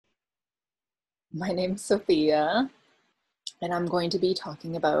My name's Sophia, and I'm going to be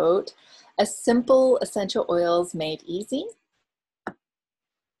talking about a simple essential oils made easy.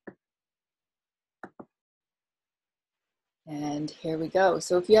 And here we go.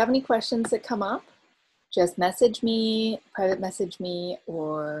 So if you have any questions that come up, just message me, private message me,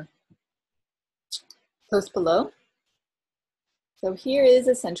 or post below. So here is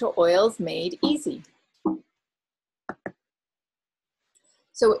essential oils made easy.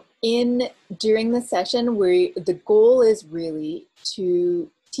 So during the session, the goal is really to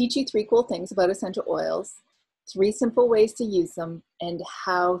teach you 3 cool things about essential oils, 3 simple ways to use them, and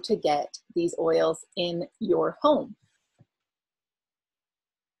how to get these oils in your home.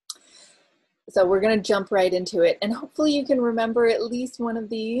 So we're going to jump right into it, and hopefully you can remember at least one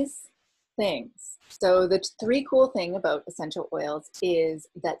of these things. So the 3 cool thing about essential oils is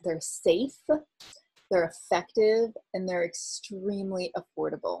that they're safe, they're effective, and they're extremely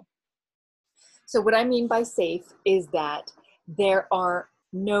affordable. So what I mean by safe is that there are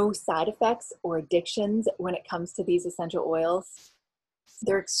no side effects or addictions when it comes to these essential oils.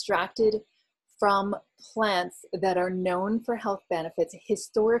 They're extracted from plants that are known for health benefits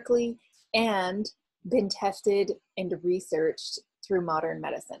historically and been tested and researched through modern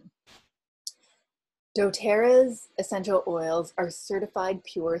medicine. doTERRA's essential oils are certified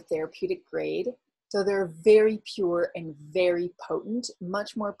pure therapeutic grade. So they're very pure and very potent,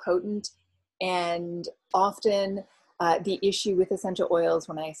 much more potent. And often the issue with essential oils,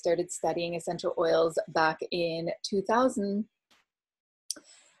 when I started studying essential oils back in 2000,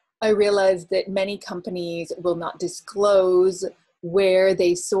 I realized that many companies will not disclose where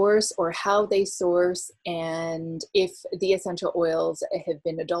they source or how they source, and if the essential oils have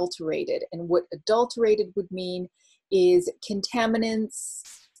been adulterated. And what adulterated would mean is contaminants,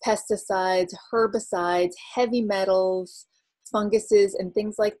 pesticides, herbicides, heavy metals, funguses, and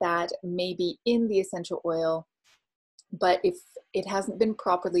things like that may be in the essential oil, but if it hasn't been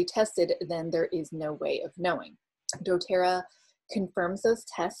properly tested, then there is no way of knowing. doTERRA confirms those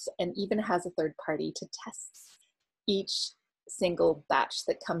tests and even has a third party to test each single batch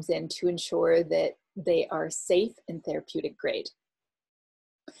that comes in to ensure that they are safe and therapeutic grade.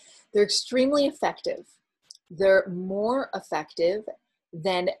 They're extremely effective. They're more effective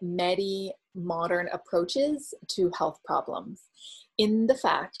than many modern approaches to health problems, in the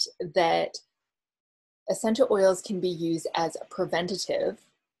fact that essential oils can be used as a preventative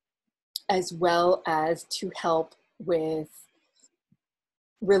as well as to help with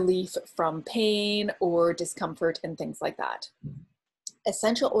relief from pain or discomfort and things like that.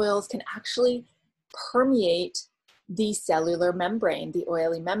 Essential oils can actually permeate the cellular membrane, the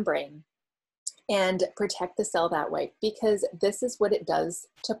oily membrane, and protect the cell that way, because this is what it does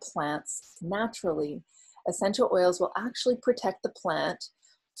to plants naturally. Essential oils will actually protect the plant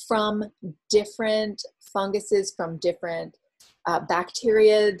from different funguses, from different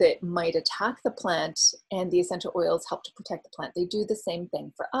bacteria that might attack the plant, and the essential oils help to protect the plant. They do the same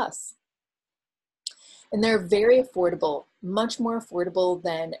thing for us. And they're very affordable, much more affordable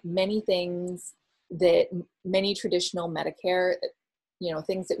than many things that many traditional Medicare,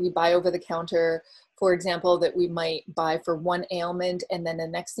 things that we buy over the counter, for example, that we might buy for one ailment, and then the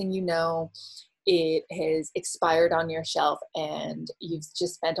next thing you know, it has expired on your shelf and you've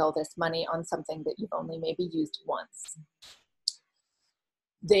just spent all this money on something that you've only maybe used once.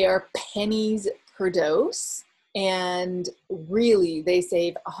 They are pennies per dose, and really they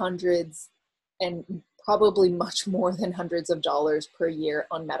save hundreds and probably much more than hundreds of dollars per year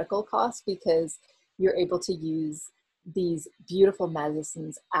on medical costs, because you're able to use these beautiful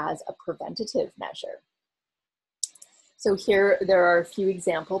medicines as a preventative measure. So here there are a few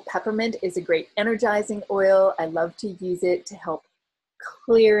examples. Peppermint is a great energizing oil. I love to use it to help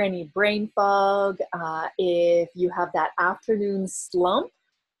clear any brain fog. If you have that afternoon slump,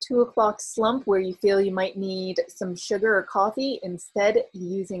 2 o'clock slump, where you feel you might need some sugar or coffee, instead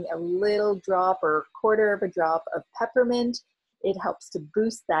using a little drop or 1/4 of a drop of peppermint, it helps to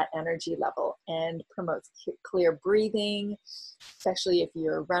boost that energy level and promotes clear breathing, especially if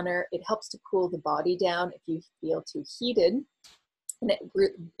you're a runner. It helps to cool the body down if you feel too heated, and it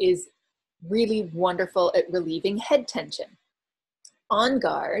is really wonderful at relieving head tension. On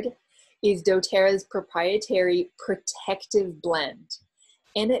Guard is doTERRA's proprietary protective blend,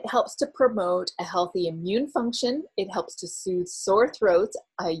 and it helps to promote a healthy immune function. It helps to soothe sore throats.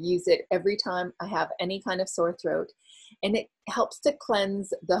 I use it every time I have any kind of sore throat, and it helps to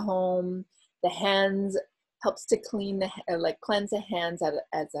cleanse the home, the hands, helps to cleanse the hands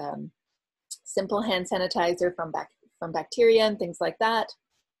as a simple hand sanitizer from bacteria and things like that.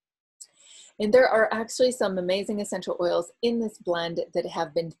 And there are actually some amazing essential oils in this blend that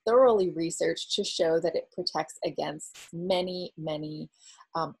have been thoroughly researched to show that it protects against many, many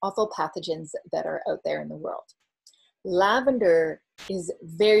awful pathogens that are out there in the world. Lavender is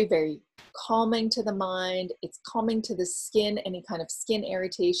very, very calming to the mind. It's calming to the skin, any kind of skin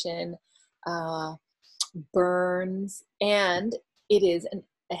irritation, burns, and it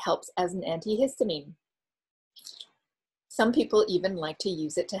helps as an antihistamine. Some people even like to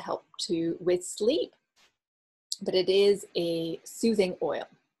use it to help with sleep, but it is a soothing oil.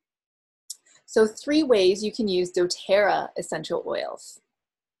 So 3 ways you can use doTERRA essential oils.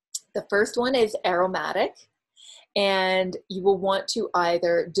 The first one is aromatic, and you will want to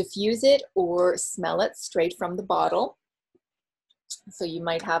either diffuse it or smell it straight from the bottle. So you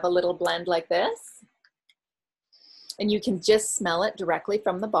might have a little blend like this, and you can just smell it directly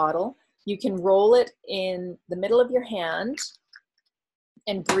from the bottle. You can roll it in the middle of your hand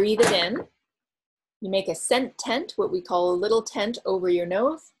and breathe it in. You make a scent tent, what we call a little tent over your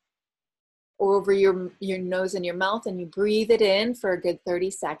nose or over your nose and your mouth, and you breathe it in for a good 30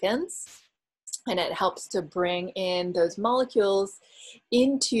 seconds. And it helps to bring in those molecules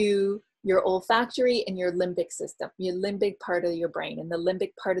into your olfactory and your limbic system, your limbic part of your brain. And the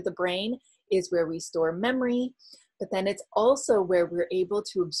limbic part of the brain is where we store memory, but then it's also where we're able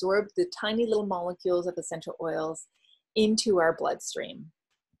to absorb the tiny little molecules of essential oils into our bloodstream.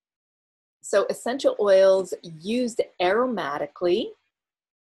 So essential oils used aromatically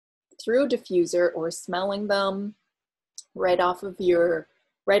through a diffuser or smelling them right off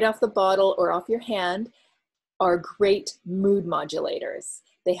the bottle or off your hand are great mood modulators.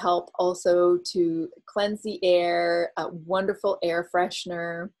 They help also to cleanse the air, a wonderful air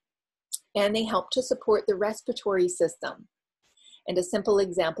freshener, and they help to support the respiratory system. And a simple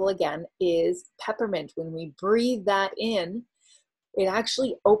example again is peppermint. When we breathe that in, it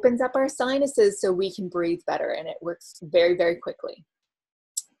actually opens up our sinuses so we can breathe better, and it works very, very quickly.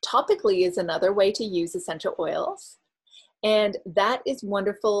 Topically is another way to use essential oils, and that is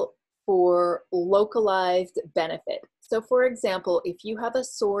wonderful for localized benefit. So for example, if you have a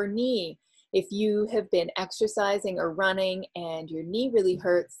sore knee, if you have been exercising or running and your knee really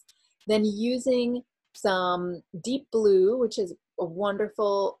hurts, then using some Deep Blue, which is a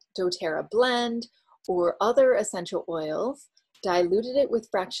wonderful doTERRA blend, or other essential oils, diluted it with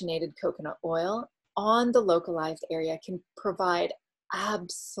fractionated coconut oil on the localized area can provide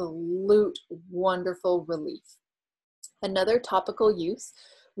absolute wonderful relief. Another topical use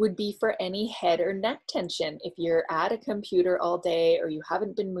would be for any head or neck tension. If you're at a computer all day, or you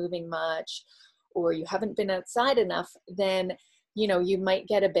haven't been moving much, or you haven't been outside enough, then you might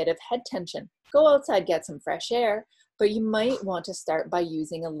get a bit of head tension. Go outside, get some fresh air, but you might want to start by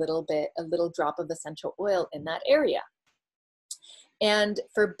using a little drop of essential oil in that area. And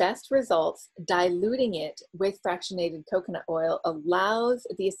for best results, diluting it with fractionated coconut oil allows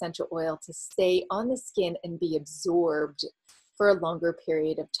the essential oil to stay on the skin and be absorbed for a longer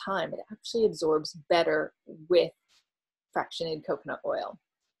period of time. It actually absorbs better with fractionated coconut oil.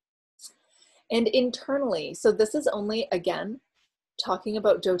 And internally, so this is only, again, talking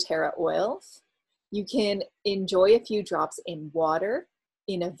about doTERRA oils. You can enjoy a few drops in water,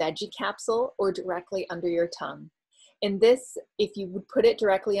 in a veggie capsule, or directly under your tongue. And this, if you would put it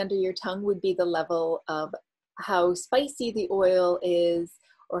directly under your tongue, would be the level of how spicy the oil is,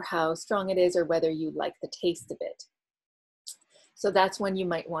 or how strong it is, or whether you like the taste of it. So that's when you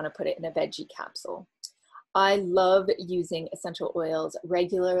might want to put it in a veggie capsule. I love using essential oils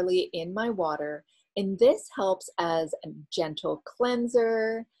regularly in my water, and this helps as a gentle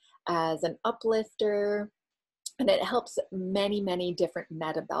cleanser, as an uplifter, and it helps many, many different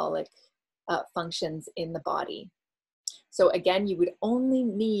metabolic functions in the body. So again, you would only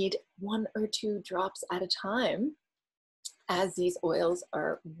need 1 or 2 drops at a time, as these oils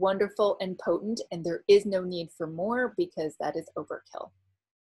are wonderful and potent, and there is no need for more because that is overkill.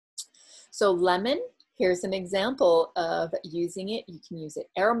 So lemon, here's an example of using it. You can use it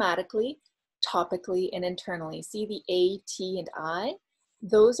aromatically, topically, and internally. See the A, T, and I?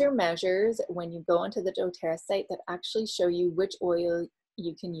 Those are measures when you go onto the doTERRA site that actually show you which oil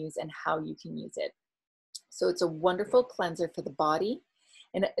you can use and how you can use it. So it's a wonderful cleanser for the body,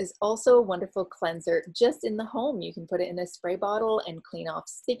 and it is also a wonderful cleanser just in the home. You can put it in a spray bottle and clean off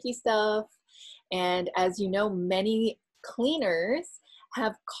sticky stuff. And as you know, many cleaners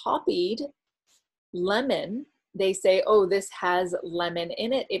have copied lemon. They say, oh, this has lemon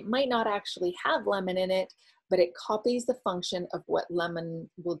in it. It might not actually have lemon in it, but it copies the function of what lemon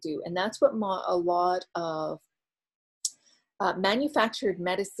will do. And that's what a lot of manufactured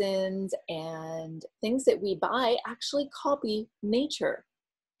medicines and things that we buy actually copy nature.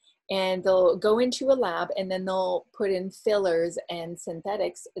 and they'll go into a lab and then they'll put in fillers and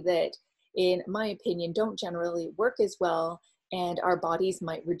synthetics that, in my opinion, don't generally work as well, and our bodies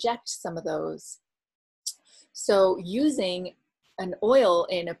might reject some of those. So using an oil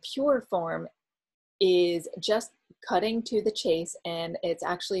in a pure form is just cutting to the chase, and it's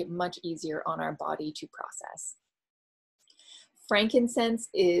actually much easier on our body to process. Frankincense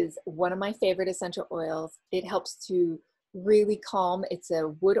is one of my favorite essential oils. It helps to really calm. It's a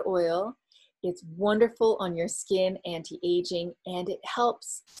wood oil. It's wonderful on your skin, anti-aging, and it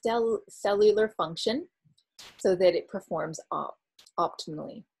helps cellular function so that it performs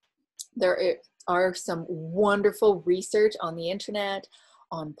optimally. There are some wonderful research on the internet,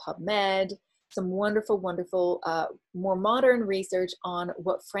 on PubMed, some wonderful, more modern research on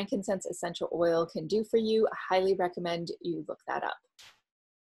what frankincense essential oil can do for you. I highly recommend you look that up.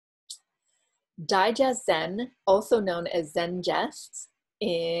 Digest Zen, also known as Zengest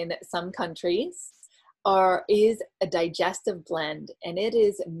in some countries, is a digestive blend, and it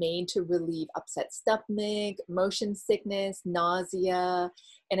is made to relieve upset stomach, motion sickness, nausea,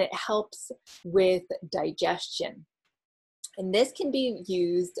 and it helps with digestion. And this can be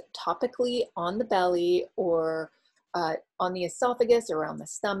used topically on the belly or on the esophagus, around the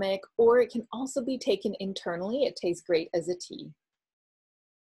stomach, or it can also be taken internally. It tastes great as a tea.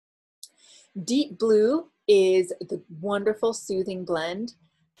 Deep Blue is the wonderful soothing blend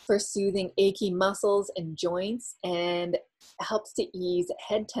for soothing achy muscles and joints, and helps to ease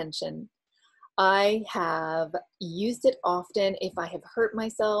head tension. I have used it often if I have hurt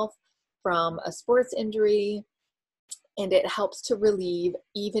myself from a sports injury, and it helps to relieve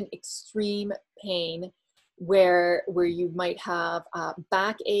even extreme pain where you might have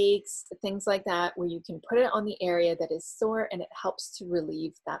back aches, things like that, where you can put it on the area that is sore, and it helps to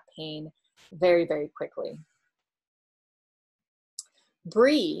relieve that pain very, very quickly.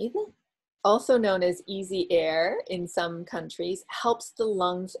 Breathe, also known as Easy Air in some countries, helps the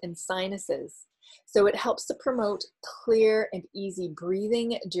lungs and sinuses. So it helps to promote clear and easy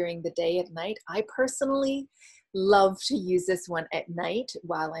breathing during the day and night. I personally love to use this one at night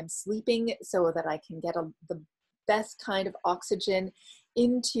while I'm sleeping so that I can get the best kind of oxygen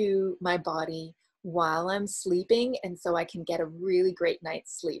into my body while I'm sleeping, and so I can get a really great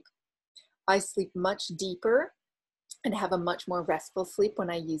night's sleep. I sleep much deeper and have a much more restful sleep when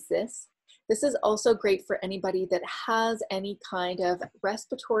I use this. This is also great for anybody that has any kind of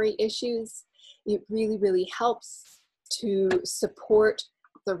respiratory issues. It really, really helps to support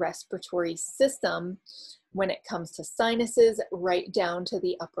the respiratory system when it comes to sinuses, right down to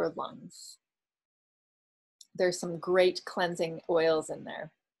the upper lungs. There's some great cleansing oils in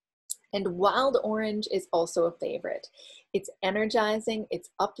there. And wild orange is also a favorite. It's energizing, it's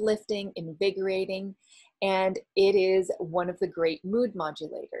uplifting, invigorating, and it is one of the great mood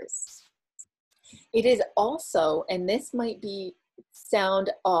modulators. It is also, and this might sound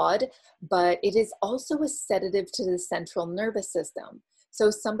odd, but it is also a sedative to the central nervous system.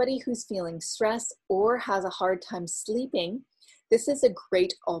 So somebody who's feeling stress or has a hard time sleeping, this is a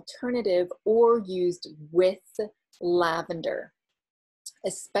great alternative, or used with lavender,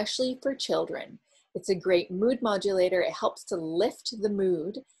 especially for children. It's a great mood modulator. It helps to lift the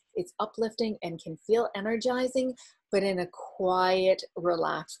mood. It's uplifting and can feel energizing, but in a quiet,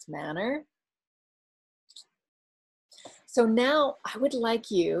 relaxed manner. So now I would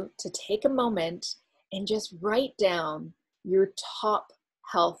like you to take a moment and just write down your top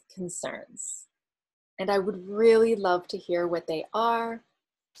health concerns. And I would really love to hear what they are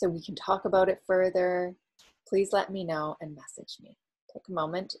so we can talk about it further. Please let me know and message me. Take a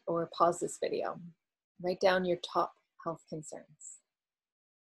moment or pause this video. Write down your top health concerns.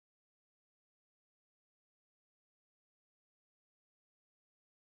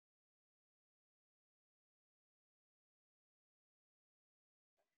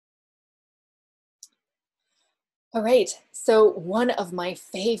 All right, so one of my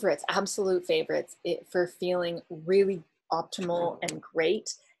favorites, absolute favorites, for feeling really optimal and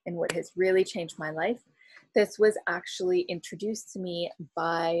great, and what has really changed my life, this was actually introduced to me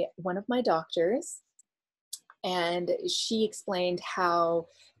by one of my doctors, and she explained how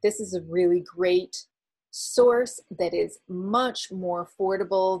this is a really great source that is much more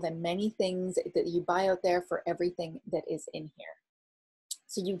affordable than many things that you buy out there for everything that is in here.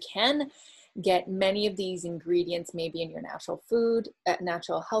 So you can get many of these ingredients maybe in your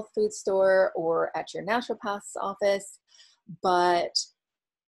natural health food store or at your naturopath's office, but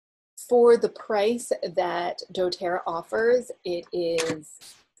for the price that doTERRA offers,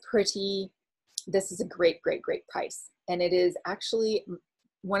 this is a great, great, great price. And it is actually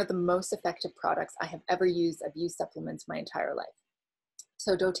one of the most effective products I have ever used. I've used supplements my entire life.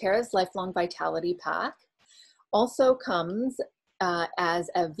 So doTERRA's Lifelong Vitality Pack also comes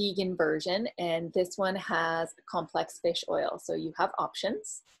as a vegan version, and this one has complex fish oil. So you have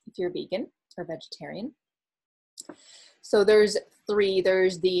options if you're vegan or vegetarian. So there's three.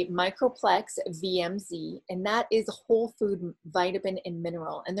 There's the Microplex VMZ, and that is whole food vitamin and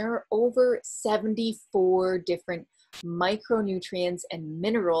mineral. And there are over 74 different micronutrients and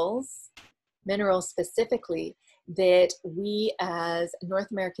minerals specifically, that we as North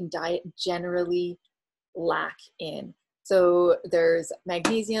American diet generally lack in. So there's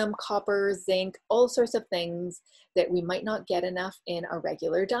magnesium, copper, zinc, all sorts of things that we might not get enough in our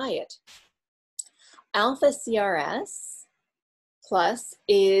regular diet. Alpha CRS Plus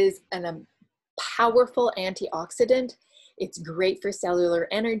is a powerful antioxidant. It's great for cellular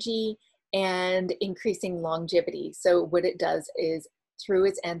energy and increasing longevity. So what it does is, through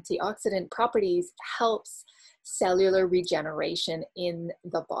its antioxidant properties, helps cellular regeneration in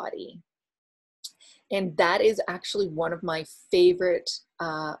the body. And that is actually one of my favorite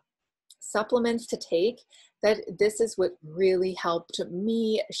supplements to take. That this is what really helped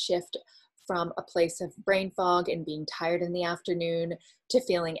me shift from a place of brain fog and being tired in the afternoon to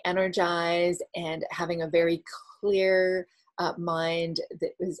feeling energized and having a very clear mind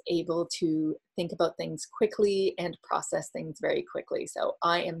that was able to think about things quickly and process things very quickly. So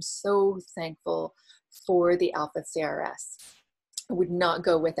I am so thankful for the Alpha CRS. I would not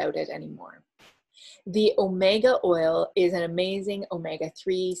go without it anymore. The omega oil is an amazing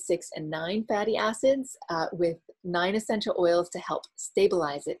omega-3, 6, and 9 fatty acids with 9 essential oils to help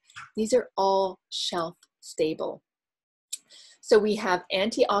stabilize it. These are all shelf stable. So we have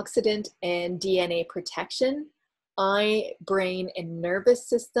antioxidant and DNA protection, eye, brain, and nervous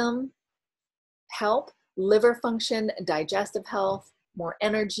system help, liver function, digestive health, more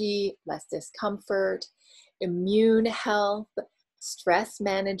energy, less discomfort, immune health, stress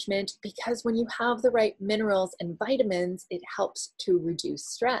management, because when you have the right minerals and vitamins, it helps to reduce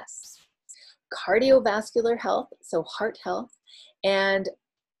stress. Cardiovascular health, so heart health, and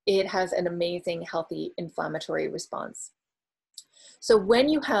it has an amazing healthy inflammatory response. So when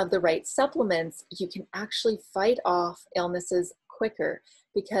you have the right supplements, you can actually fight off illnesses quicker,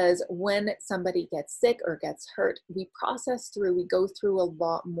 because when somebody gets sick or gets hurt, we go through a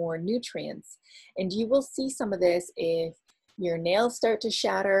lot more nutrients. And you will see some of this if your nails start to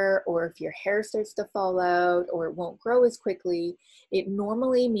shatter, or if your hair starts to fall out, or it won't grow as quickly. It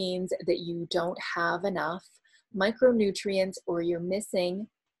normally means that you don't have enough micronutrients, or you're missing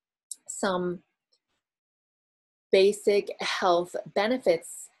some basic health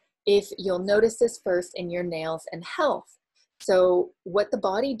benefits. If you'll notice this first in your nails and health. So what the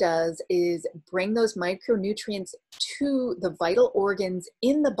body does is bring those micronutrients to the vital organs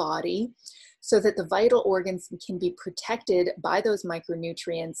in the body, so that the vital organs can be protected by those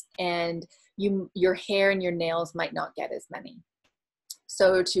micronutrients, and your hair and your nails might not get as many.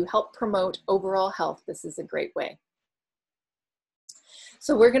 So to help promote overall health, this is a great way.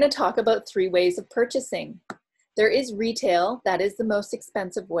 So we're going to talk about 3 ways of purchasing. There is retail, that is the most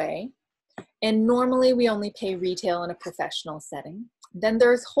expensive way. And normally we only pay retail in a professional setting. Then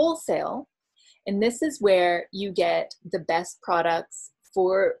there's wholesale, and this is where you get the best products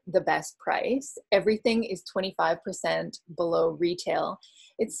for the best price. Everything is 25% below retail.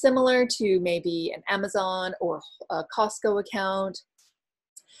 It's similar to maybe an Amazon or a Costco account,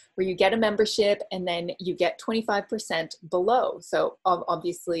 where you get a membership and then you get 25% below. So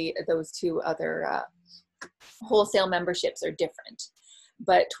obviously those 2 other wholesale memberships are different,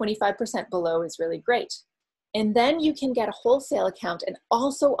 but 25% below is really great. And then you can get a wholesale account and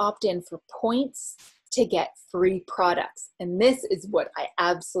also opt in for points to get free products. And this is what I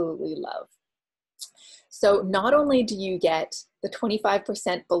absolutely love. So not only do you get the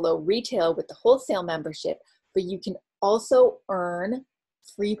 25% below retail with the wholesale membership, but you can also earn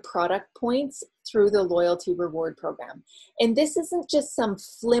free product points through the loyalty reward program. And this isn't just some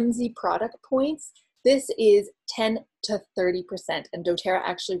flimsy product points. This is 10 to 30%. And doTERRA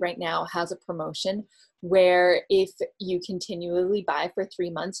actually right now has a promotion where if you continually buy for 3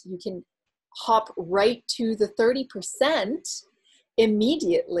 months, you can hop right to the 30%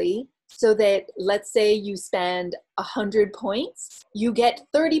 immediately, so that let's say you spend 100 points, you get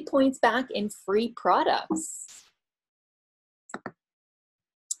 30 points back in free products.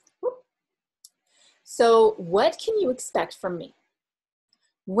 So what can you expect from me?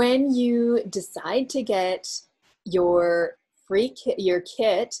 When you decide to get your your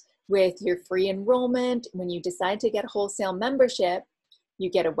kit with your free enrollment, when you decide to get wholesale membership, you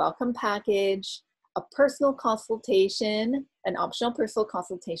get a welcome package, a personal consultation, an optional personal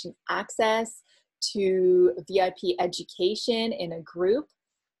consultation, access to VIP education in a group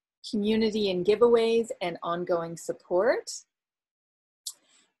community and giveaways, and ongoing support.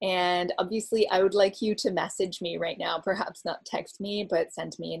 And obviously, I would like you to message me right now, perhaps not text me, but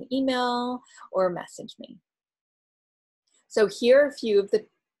send me an email or message me. So here are a few of the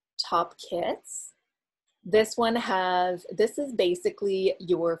top kits. This is basically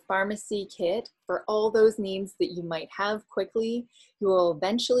your pharmacy kit for all those needs that you might have quickly. You will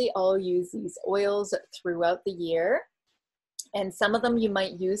eventually all use these oils throughout the year, and some of them you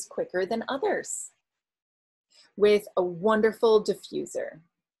might use quicker than others, with a wonderful diffuser.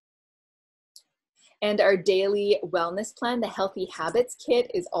 And our daily wellness plan, the Healthy Habits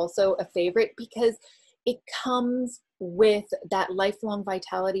Kit, is also a favorite because it comes with that lifelong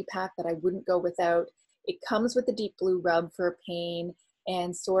vitality pack that I wouldn't go without. It comes with a deep blue rub for pain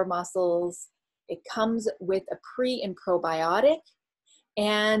and sore muscles. It comes with a pre and probiotic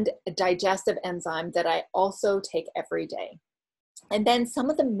and a digestive enzyme that I also take every day. And then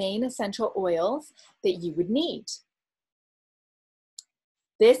some of the main essential oils that you would need.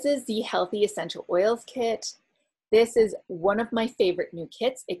 This is the Healthy Essential Oils Kit. This is one of my favorite new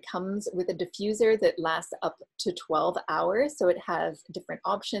kits. It comes with a diffuser that lasts up to 12 hours. So it has different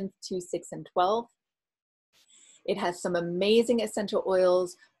options, 2, 6, and 12. It has some amazing essential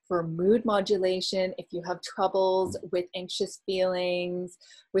oils for mood modulation. If you have troubles with anxious feelings,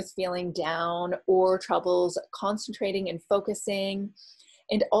 with feeling down, or troubles concentrating and focusing.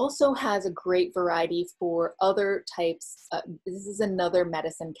 And also has a great variety for other types. This is another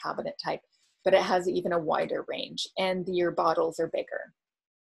medicine cabinet type, but it has even a wider range, and your bottles are bigger.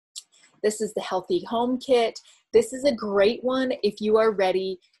 This is the Healthy Home Kit. This is a great one if you are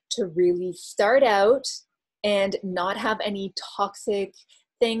ready to really start out and not have any toxic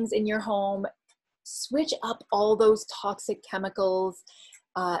things in your home. Switch up all those toxic chemicals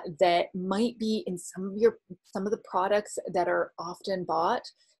that might be in some of the products that are often bought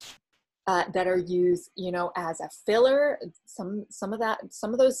that are used, as a filler. Some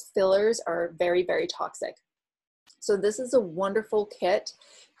of those fillers are very, very toxic. So this is a wonderful kit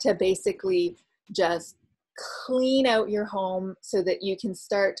to basically just clean out your home so that you can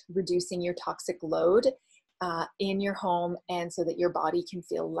start reducing your toxic load in your home, and so that your body can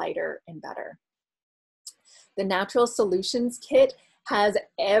feel lighter and better. The Natural Solutions Kit has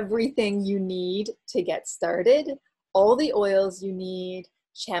everything you need to get started, all the oils you need,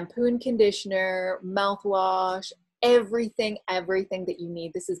 shampoo and conditioner, mouthwash, everything that you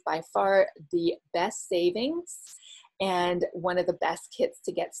need. This is by far the best savings and one of the best kits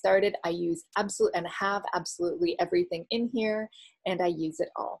to get started. I use absolutely everything in here, and I use it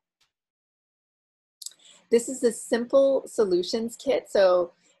all. This is a Simple Solutions Kit.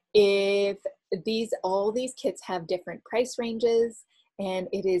 So if all these kits have different price ranges, and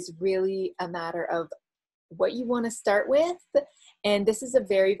it is really a matter of what you want to start with. And this is a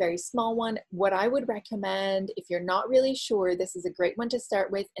very, very small one. What I would recommend, if you're not really sure, this is a great one to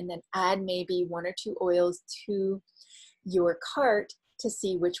start with, and then add maybe 1 or 2 oils to your cart to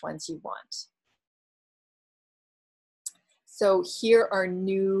see which ones you want. So here are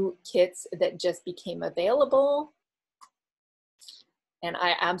new kits that just became available. And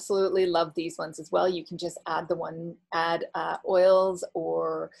I absolutely love these ones as well. You can just add oils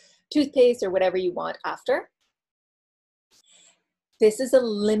or toothpaste or whatever you want after. This is a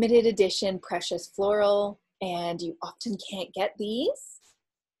limited edition Precious Floral, and you often can't get these.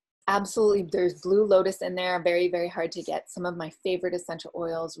 Absolutely, there's Blue Lotus in there, very, very hard to get. Some of my favorite essential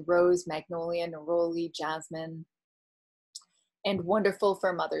oils: rose, magnolia, neroli, jasmine, and wonderful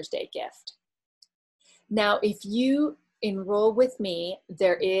for Mother's Day gift. Now, if you enroll with me,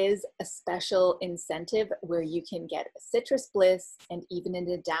 there is a special incentive where you can get a Citrus Bliss and even an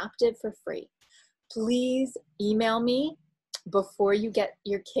adaptive for free. Please email me before you get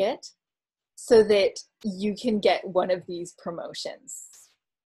your kit so that you can get one of these promotions.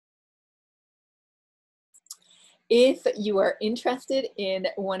 If you are interested in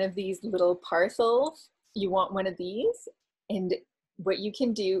one of these little parcels, you want one of these, and what you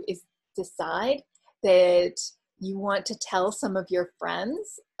can do is decide that you want to tell some of your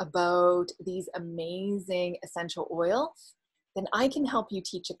friends about these amazing essential oils, then I can help you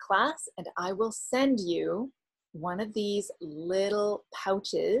teach a class, and I will send you one of these little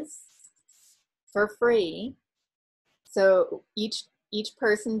pouches for free. So each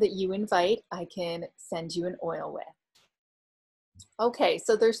person that you invite, I can send you an oil with. Okay,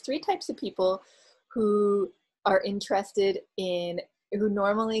 so there's 3 types of people who are interested in, who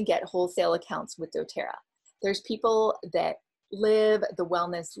normally get wholesale accounts with doTERRA. There's people that live the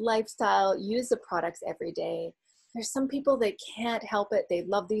wellness lifestyle, use the products every day. There's some people that can't help it. They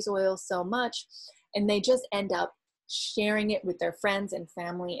love these oils so much, and they just end up sharing it with their friends and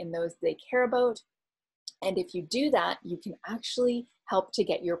family and those they care about. And if you do that, you can actually help to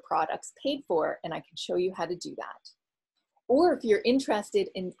get your products paid for, and I can show you how to do that. Or if you're interested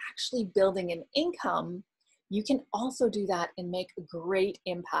in actually building an income, you can also do that and make a great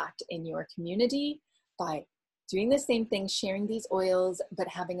impact in your community by doing the same thing, sharing these oils, but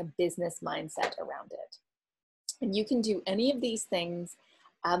having a business mindset around it. And you can do any of these things,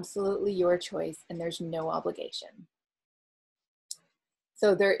 absolutely your choice, and there's no obligation.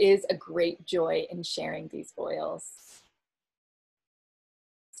 So there is a great joy in sharing these oils.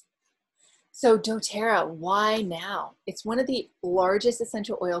 So doTERRA, why now? It's one of the largest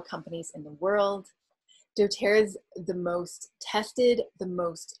essential oil companies in the world. doTERRA is the most tested, the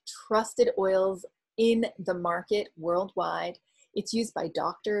most trusted oils in the market worldwide. It's used by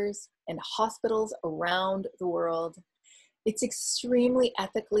doctors and hospitals around the world. It's extremely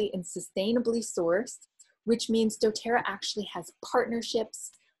ethically and sustainably sourced, which means doTERRA actually has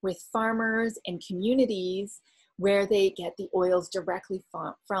partnerships with farmers and communities where they get the oils directly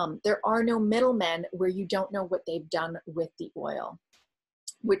from. There are no middlemen where you don't know what they've done with the oil,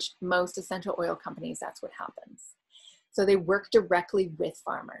 which most essential oil companies, that's what happens. So they work directly with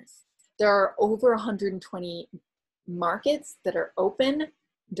farmers. There are over 120 markets that are open,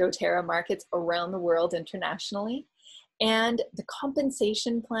 doTERRA markets around the world internationally. And the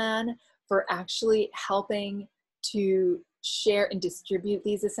compensation plan for actually helping to share and distribute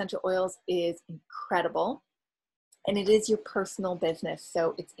these essential oils is incredible. And it is your personal business,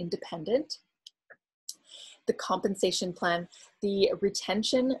 so it's independent. The compensation plan, the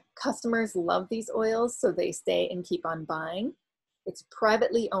retention, customers love these oils, so they stay and keep on buying. It's a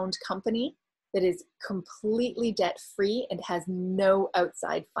privately owned company that is completely debt-free and has no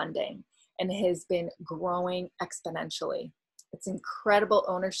outside funding and has been growing exponentially. It's an incredible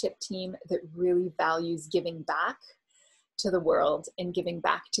ownership team that really values giving back to the world and giving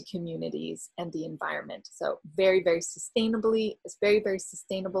back to communities and the environment. So very, very sustainably, it's very, very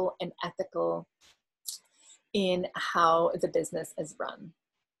sustainable and ethical in how the business is run.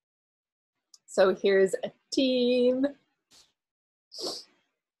 So here's a team.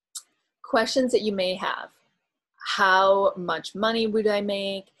 Questions that you may have. How much money would I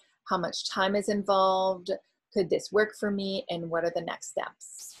make? How much time is involved? Could this work for me? And what are the next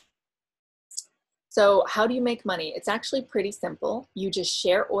steps? So how do you make money? It's actually pretty simple. You just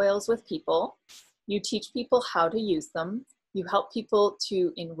share oils with people. You teach people how to use them. You help people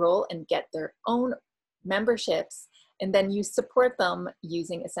to enroll and get their own memberships, and then you support them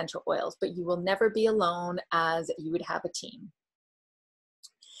using essential oils, but you will never be alone, as you would have a team.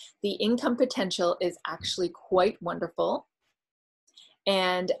 The income potential is actually quite wonderful.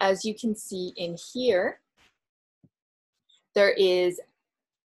 And as you can see in here, there are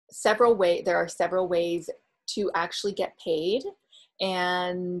several ways to actually get paid.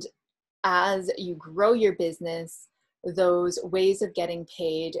 And as you grow your business, those ways of getting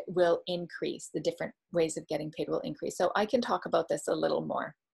paid will increase. The different ways of getting paid will increase. So I can talk about this a little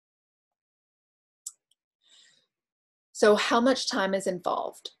more. So how much time is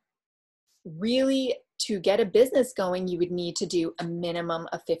involved? Really, to get a business going, you would need to do a minimum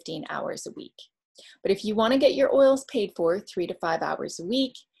of 15 hours a week. But if you want to get your oils paid for, 3 to 5 hours a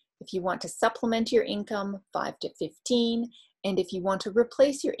week. If you want to supplement your income, 5 to 15. And if you want to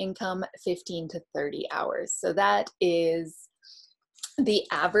replace your income, 15 to 30 hours. So that is the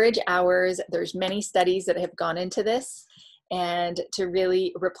average hours. There's many studies that have gone into this. And to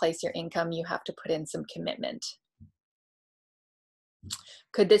really replace your income, you have to put in some commitment.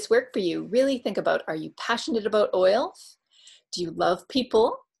 Could this work for you? Really think about, are you passionate about oils? Do you love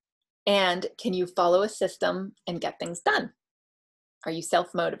people? And can you follow a system and get things done? Are you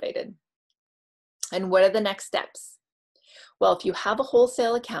self-motivated? And what are the next steps? Well, if you have a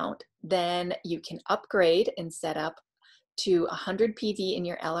wholesale account, then you can upgrade and set up to 100 PV in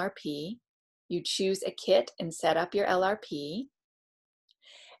your LRP. You choose a kit and set up your LRP.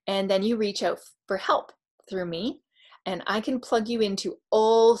 And then you reach out for help through me. And I can plug you into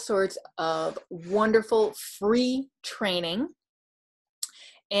all sorts of wonderful free training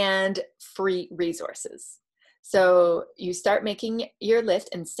and free resources. So you start making your list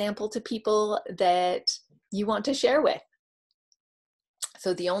and sample to people that you want to share with.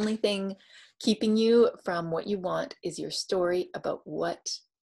 So the only thing keeping you from what you want is your story about why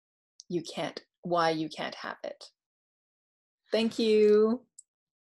you can't have it. Thank you.